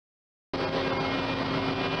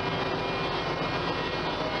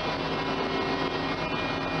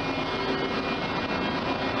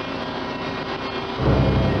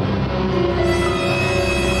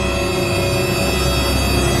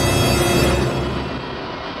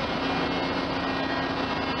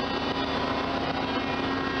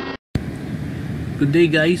Good day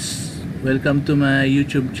guys, welcome to my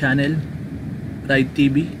YouTube channel, Ride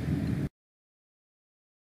TV.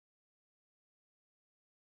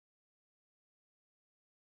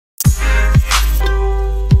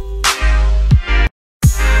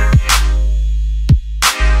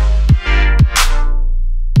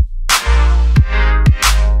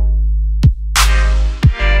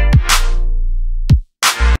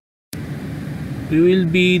 We will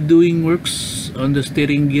be doing works on the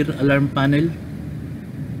steering gear alarm panel.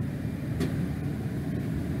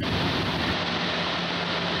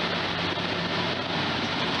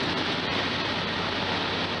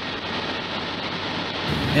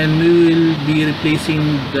 And we will be replacing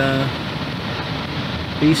the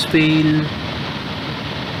face fail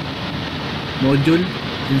module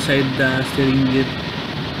inside the steering gear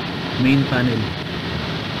main panel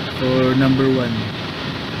for number 1.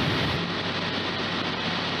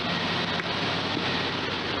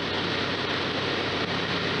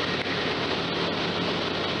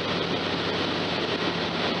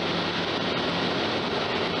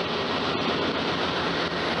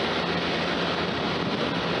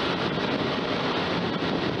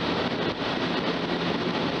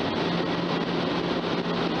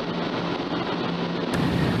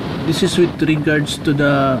 This is with regards to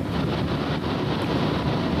the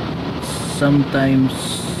sometimes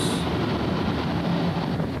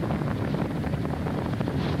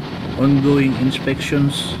ongoing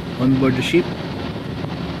inspections on board the ship.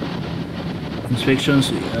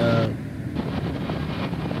 Inspections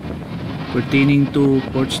pertaining to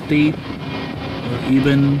port state or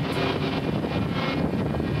even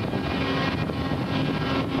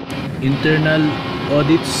internal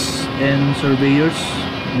audits and surveyors.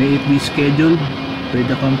 May it be scheduled by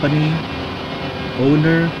the company,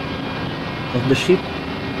 owner of the ship,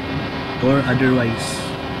 or otherwise.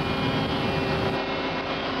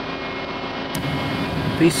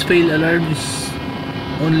 Face fail alarm is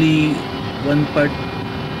only one part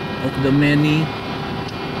of the many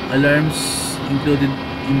alarms included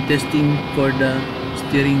in testing for the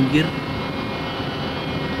steering gear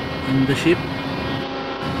in the ship.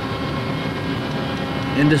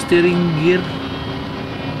 And the steering gear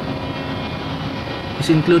is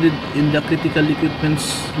included in the critical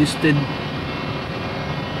equipments listed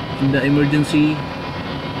in the emergency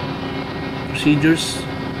procedures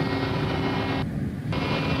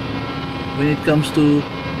when it comes to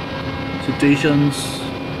situations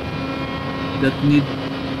that need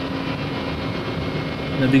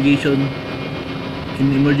navigation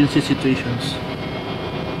in emergency situations.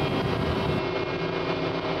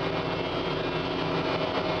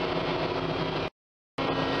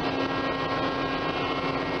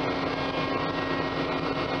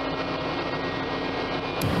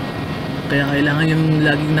 Kaya kailangan yung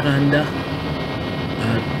laging nakahanda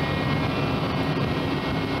at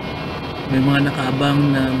may mga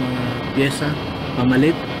nakaabang na mga pyesa,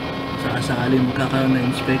 pamalit sa sakaling magkakaroon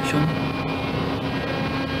ng inspection.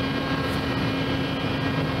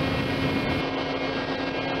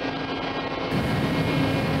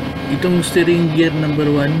 Itong steering gear number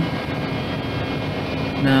 1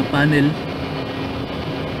 na panel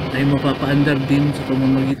ay mapapaandar din sa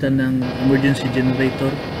pamamagitan ng emergency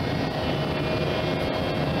generator.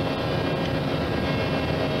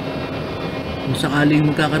 Kung sakaling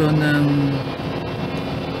magkakaroon ng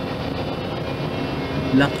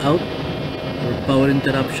blackout or power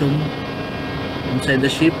interruption inside the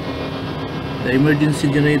ship, the emergency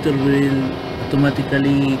generator will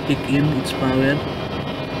automatically kick in its power,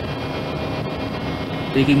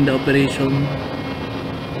 taking the operation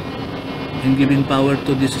and giving power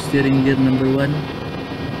to this steering gear number 1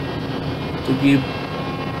 to give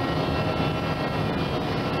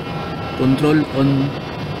control on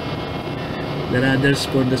the rudders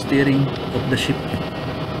for the steering of the ship.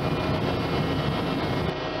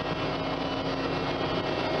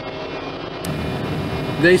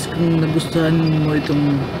 Guys, kung nagustuhan mo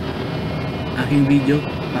itong aking video,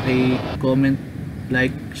 paki-comment,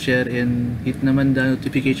 like, share, and hit naman the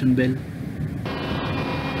notification bell.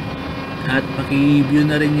 At paki-view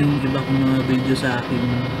na rin yung iba kong mga video sa aking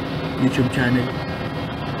YouTube channel.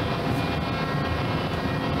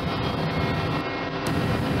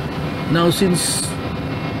 Now, since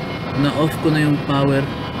na-off ko na yung power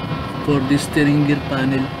for this steering gear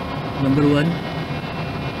panel number 1,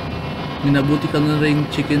 minabuti ka na rin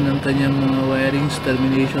checkin ang kanyang mga wirings,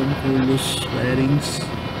 termination for loose wirings.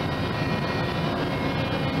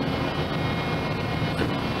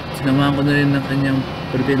 At sinamahan ko na rin ng kanyang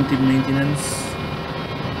preventive maintenance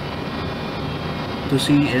to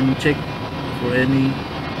see and check for any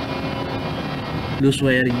loose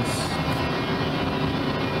wirings.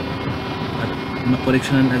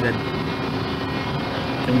 makoreksyonan agad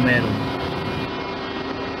kung meron.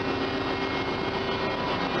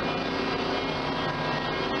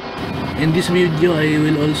 In this video, I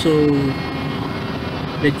will also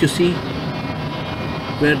let you see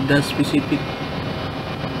where the specific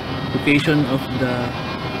location of the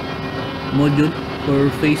module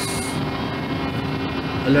for face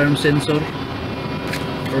alarm sensor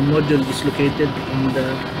or module is located in the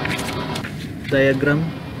diagram,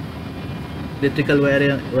 electrical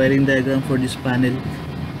wiring diagram for this panel.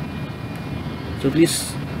 So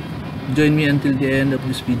please join me until the end of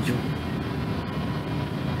this video.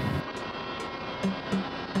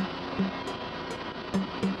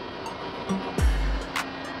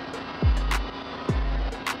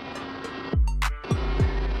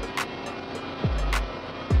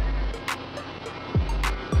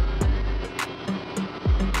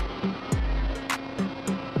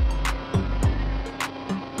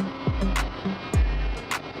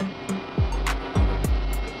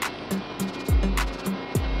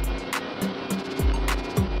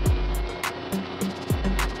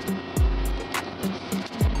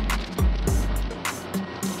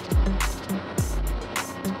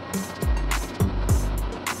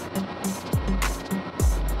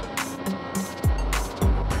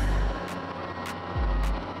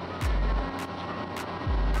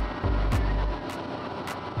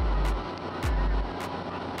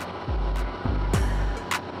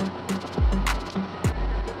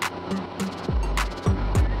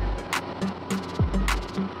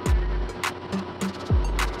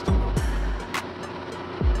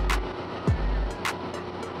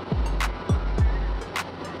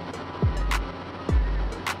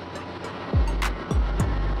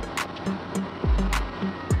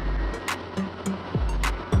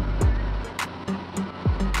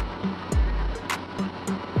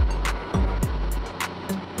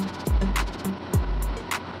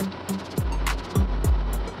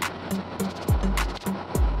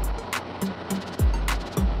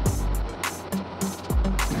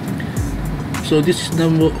 So this is the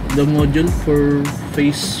module for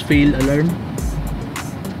face fail alarm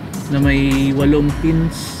na may 8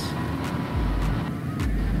 pins.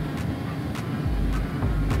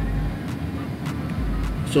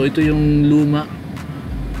 So ito yung luma.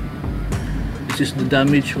 This is the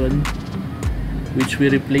damaged one, which we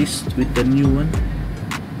replaced with the new one.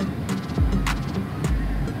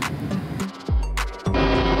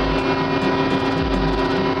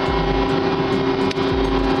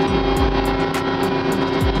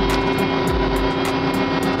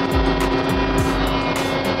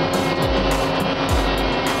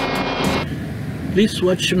 Please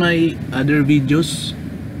watch my other videos,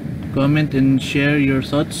 comment and share your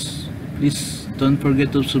thoughts. Please don't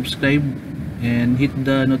forget to subscribe and hit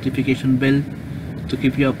the notification bell to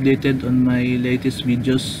keep you updated on my latest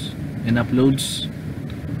videos and uploads.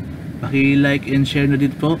 Paki-like and share na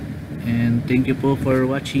din po, and thank you po for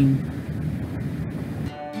watching.